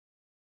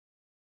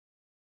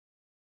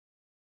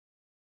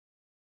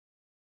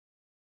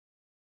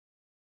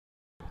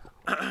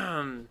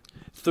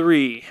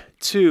Three,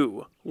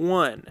 two,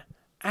 one,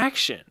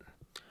 action.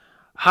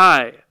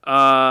 Hi,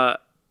 I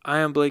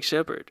am Blake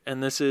Shepard,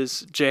 and this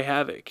is Jay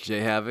Havoc.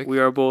 Jay Havoc. We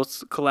are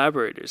both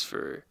collaborators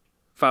for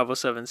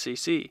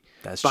 507cc.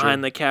 That's Behind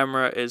true. the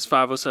camera is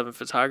 507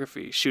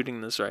 Photography,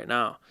 shooting this right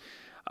now.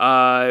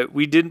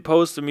 We didn't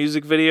post a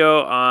music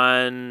video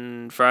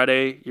on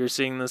Friday. You're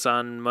seeing this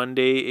on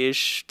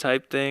Monday-ish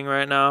type thing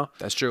right now.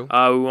 That's true.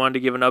 We wanted to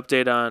give an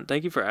update on.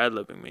 Thank you for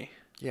ad-libbing me.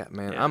 Yeah,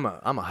 man. Yeah.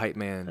 I'm a hype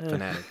man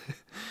fanatic.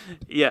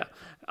 Yeah.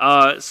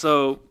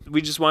 So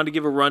we just wanted to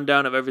give a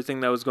rundown of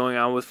everything that was going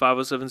on with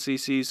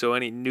 507cc, so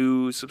any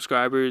new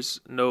subscribers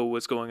know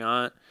what's going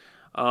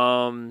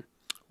on.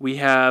 We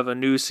have a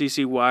new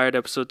CC Wired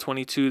episode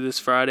 22 this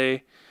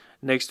Friday.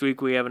 Next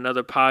week we have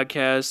another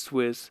podcast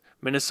with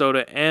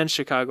Minnesota and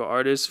Chicago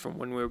artists from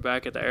when we were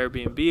back at the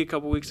Airbnb a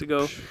couple weeks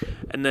ago.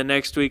 And then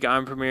next week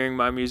I'm premiering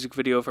my music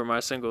video for my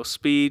single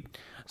Speed.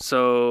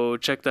 So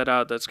check that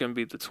out. That's going to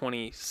be the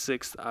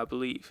 26th, I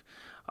believe.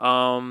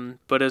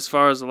 But as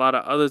far as a lot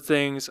of other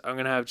things, I'm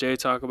going to have Jay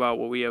talk about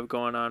what we have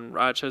going on in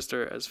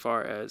Rochester as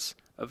far as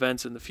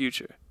events in the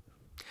future.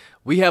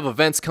 We have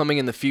events coming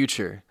in the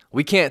future.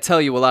 We can't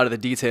tell you a lot of the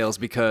details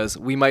because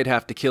we might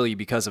have to kill you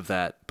because of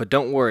that. But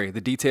don't worry,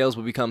 the details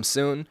will become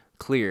soon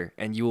clear,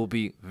 and you will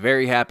be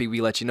very happy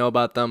we let you know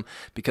about them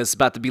because it's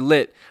about to be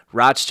lit.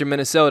 Rochester,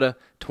 Minnesota,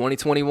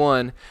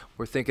 2021.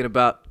 We're thinking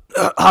about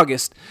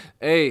August.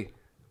 Hey,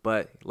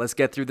 but let's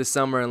get through the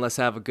summer and let's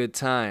have a good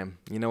time.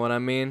 You know what I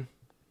mean?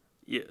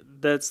 Yeah,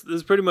 that's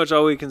pretty much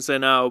all we can say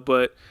now.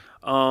 But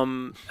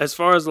as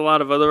far as a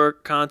lot of other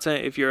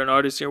content, if you're an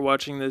artist here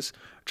watching this,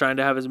 trying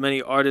to have as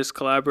many artist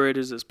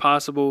collaborators as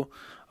possible.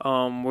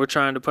 We're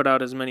trying to put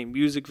out as many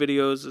music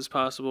videos as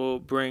possible,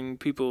 bring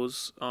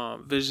people's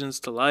visions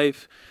to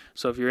life.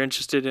 So if you're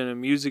interested in a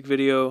music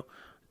video,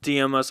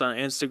 DM us on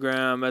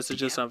Instagram,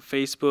 message us on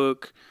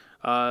Facebook,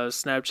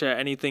 Snapchat,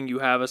 anything you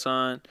have us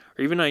on,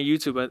 or even on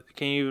YouTube.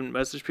 Can you even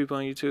message people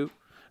on YouTube?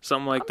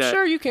 Something like that.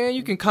 Sure you can.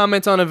 You can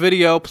comment on a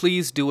video.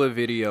 Please do a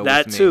video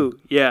that with me. too,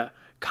 yeah.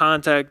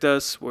 Contact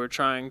us. We're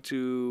trying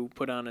to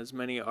put on as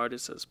many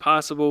artists as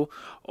possible.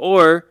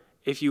 Or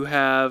if you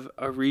have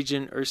a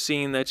region or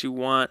scene that you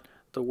want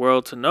the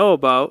world to know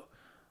about,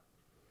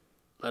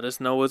 let us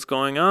know what's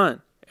going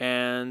on,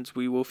 and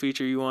we will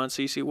feature you on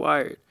CC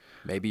Wired.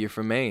 Maybe you're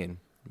from Maine.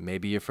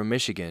 Maybe you're from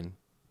Michigan.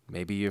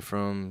 Maybe you're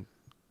from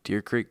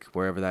Deer Creek,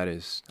 wherever that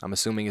is. I'm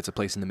assuming it's a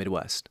place in the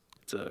Midwest.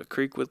 It's a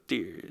creek with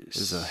deers.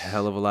 There's a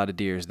hell of a lot of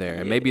deers there.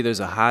 Yeah. And maybe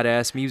there's a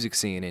hot-ass music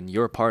scene, and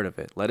you're part of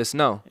it. Let us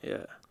know.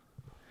 Yeah.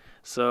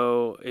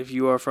 So if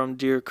you are from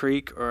Deer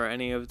Creek or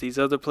any of these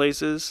other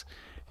places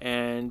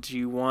and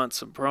you want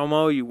some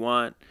promo, you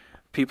want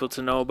people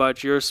to know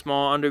about your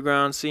small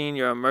underground scene,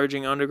 your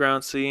emerging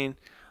underground scene,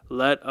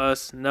 let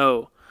us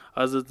know.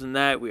 Other than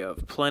that, we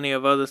have plenty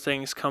of other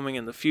things coming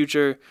in the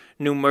future.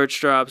 New merch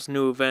drops,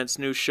 new events,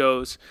 new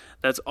shows.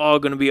 That's all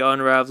going to be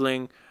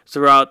unraveling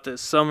throughout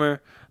this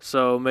summer.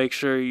 So make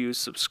sure you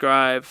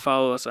subscribe,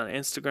 follow us on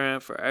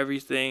Instagram for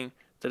everything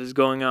that is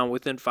going on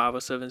within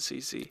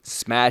 507cc.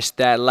 Smash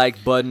that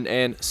like button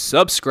and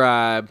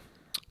subscribe.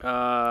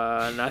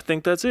 And I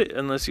think that's it,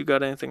 unless you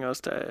got anything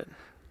else to add.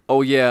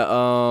 Oh, yeah.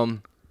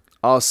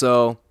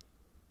 Also,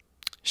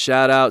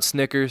 shout out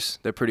Snickers.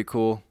 They're pretty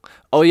cool.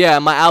 Oh, yeah.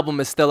 My album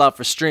is still out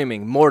for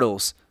streaming.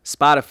 Mortals,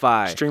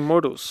 Spotify, Stream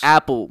Mortals,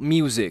 Apple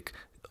Music,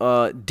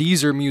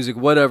 Deezer Music,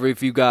 whatever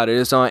if you got it.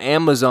 It's on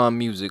Amazon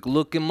Music.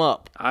 Look him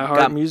up.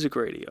 iHeart Music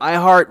Radio.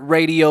 iHeart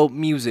Radio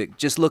Music.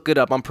 Just look it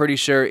up. I'm pretty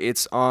sure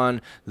it's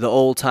on the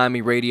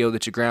old-timey radio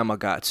that your grandma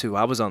got, too.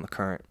 I was on the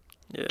current.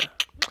 Yeah.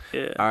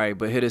 Yeah. All right,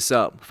 but hit us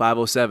up.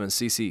 507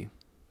 CC.